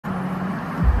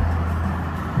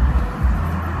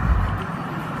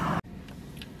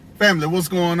Family, what's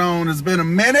going on? It's been a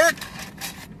minute,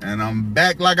 and I'm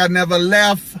back like I never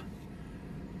left.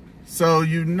 So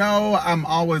you know I'm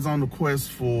always on the quest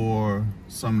for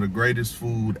some of the greatest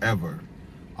food ever.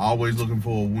 Always looking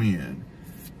for a win.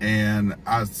 And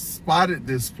I spotted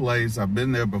this place. I've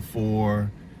been there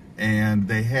before, and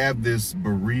they have this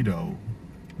burrito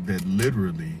that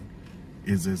literally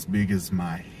is as big as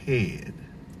my head.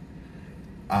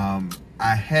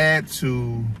 I had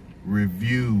to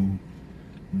review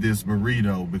this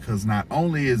burrito because not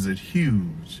only is it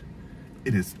huge,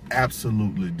 it is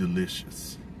absolutely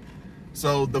delicious.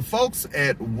 So the folks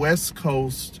at West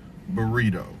Coast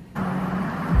Burrito,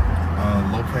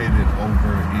 located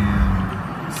over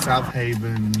in South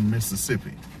Haven,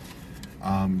 Mississippi,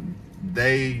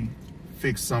 they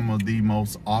fix some of the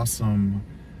most awesome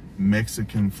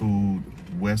Mexican food,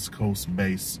 West Coast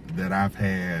based, that I've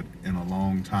had in a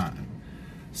long time.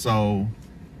 So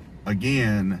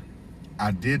again, I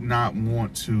did not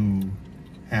want to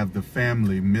have the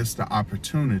family miss the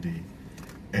opportunity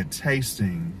at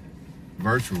tasting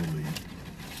virtually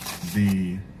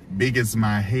the biggest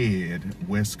my head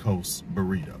West Coast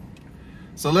burrito.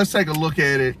 So let's take a look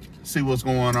at it, see what's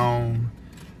going on.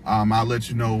 I'll let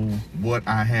you know what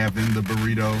I have in the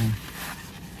burrito.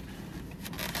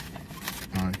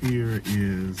 Here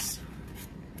is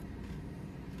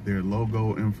their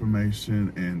logo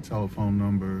information and telephone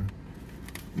number.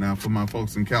 Now, for my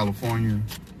folks in California,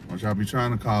 once y'all be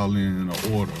trying to call in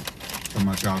an order, talking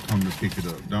about y'all come to pick it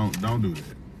up. Don't do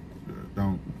that.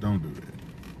 Don't do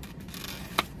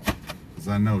that. Because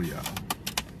I know y'all.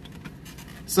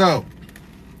 So,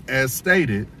 as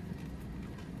stated,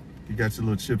 you got your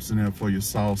little chips in there for your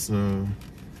salsa.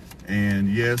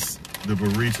 And yes, the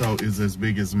burrito is as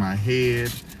big as my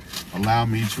head. Allow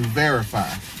me to verify.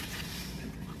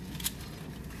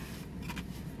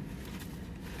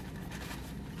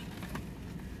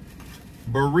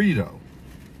 Burrito.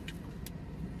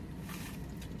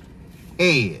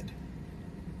 Head.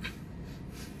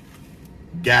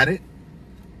 Got it?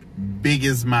 Big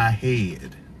as my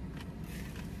head.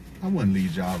 I wouldn't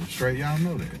lead y'all astray. Y'all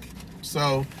know that.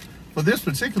 So, for this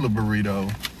particular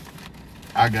burrito,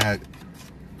 I got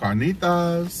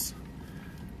carnitas,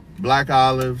 black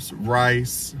olives,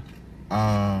 rice,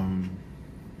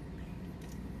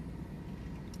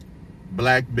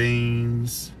 black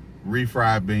beans,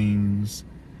 refried beans,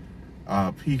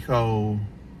 pico,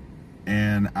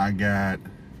 and I got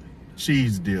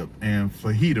cheese dip and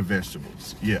fajita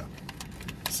vegetables. Yeah.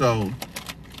 So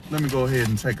let me go ahead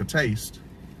and take a taste.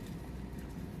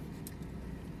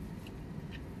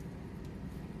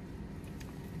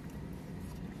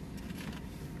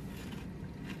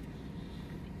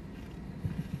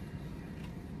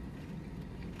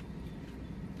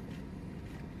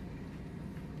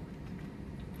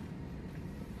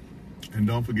 And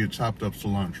don't forget chopped up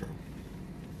cilantro.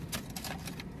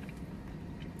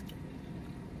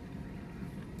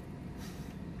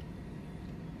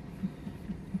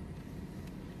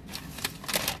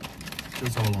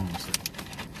 Just hold on a second.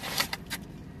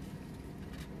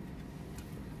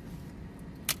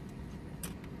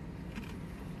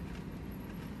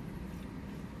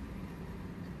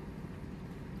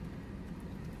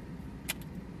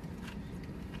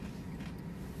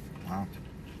 Wow.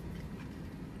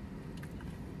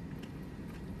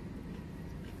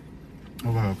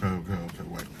 Okay,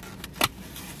 wait.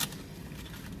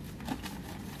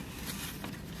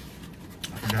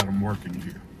 I forgot I'm working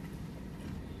here.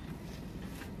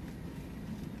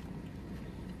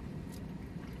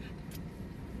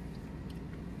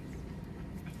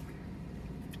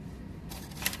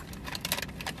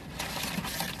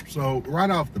 So, right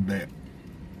off the bat,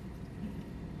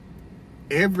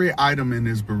 every item in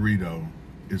this burrito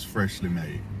is freshly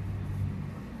made.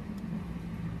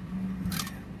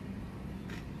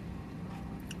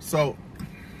 So,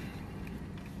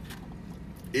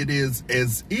 it is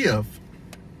as if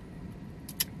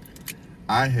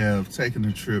I have taken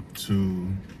a trip to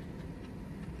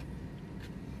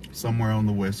somewhere on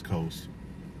the West Coast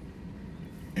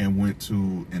and went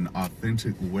to an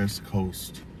authentic West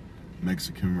Coast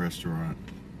Mexican restaurant,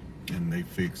 and they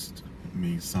fixed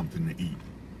me something to eat.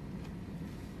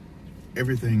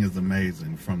 Everything is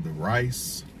amazing, from the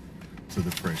rice to the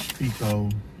fresh pico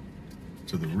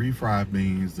to the refried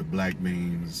beans, the black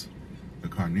beans. The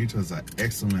carnitas are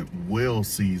excellent, well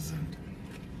seasoned.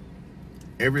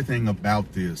 Everything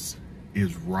about this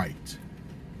is right.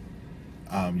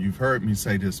 You've heard me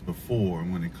say this before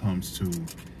when it comes to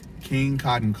King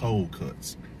Cotton Cold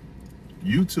Cuts.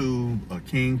 YouTube a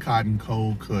King Cotton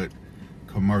Cold Cut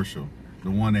commercial, the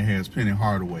one that has Penny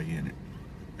Hardaway in it,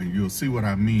 and you'll see what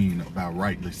I mean about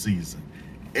rightly seasoned.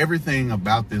 everything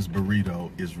about this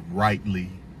burrito is rightly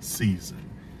seasoned.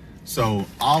 So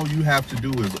all you have to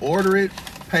do is order it,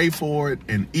 pay for it,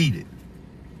 and eat it.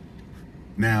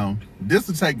 Now, this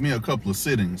will take me a couple of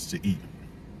sittings to eat.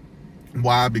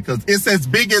 Why? Because it's as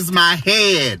big as my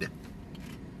head.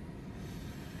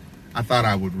 I thought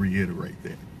I would reiterate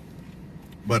that.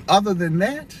 But other than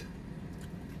that,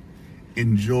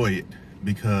 enjoy it,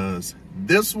 because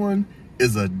this one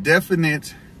is a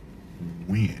definite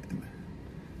win.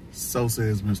 So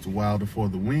says Mr. Wilder for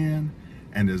the win.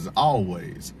 And as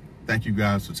always, thank you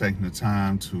guys for taking the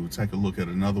time to take a look at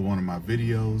another one of my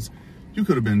videos. You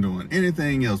could have been doing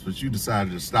anything else, but you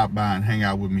decided to stop by and hang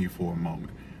out with me for a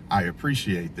moment. I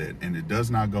appreciate that, and it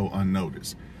does not go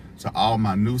unnoticed. To all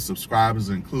my new subscribers,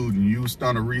 including you,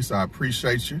 Stunner Reese, I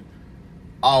appreciate you.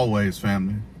 Always,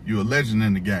 family. You're a legend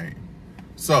in the game.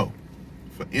 So,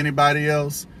 for anybody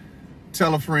else,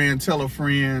 tell a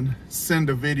friend, send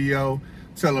a video,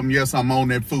 tell them, yes, I'm on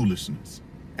that foolishness.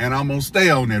 And I'm going to stay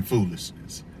on that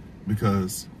foolishness.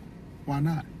 Because, why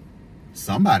not?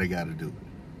 Somebody got to do it.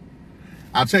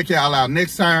 I'll check y'all out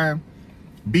next time.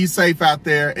 Be safe out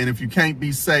there. And if you can't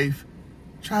be safe,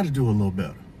 try to do a little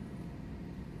better.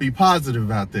 Be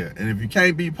positive out there. And if you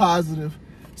can't be positive,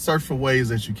 search for ways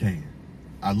that you can.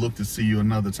 I look to see you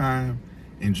another time.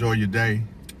 Enjoy your day.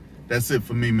 That's it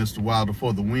for me, Mr. Wilder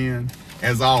for the win.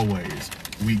 As always,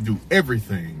 we do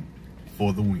everything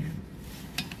for the win.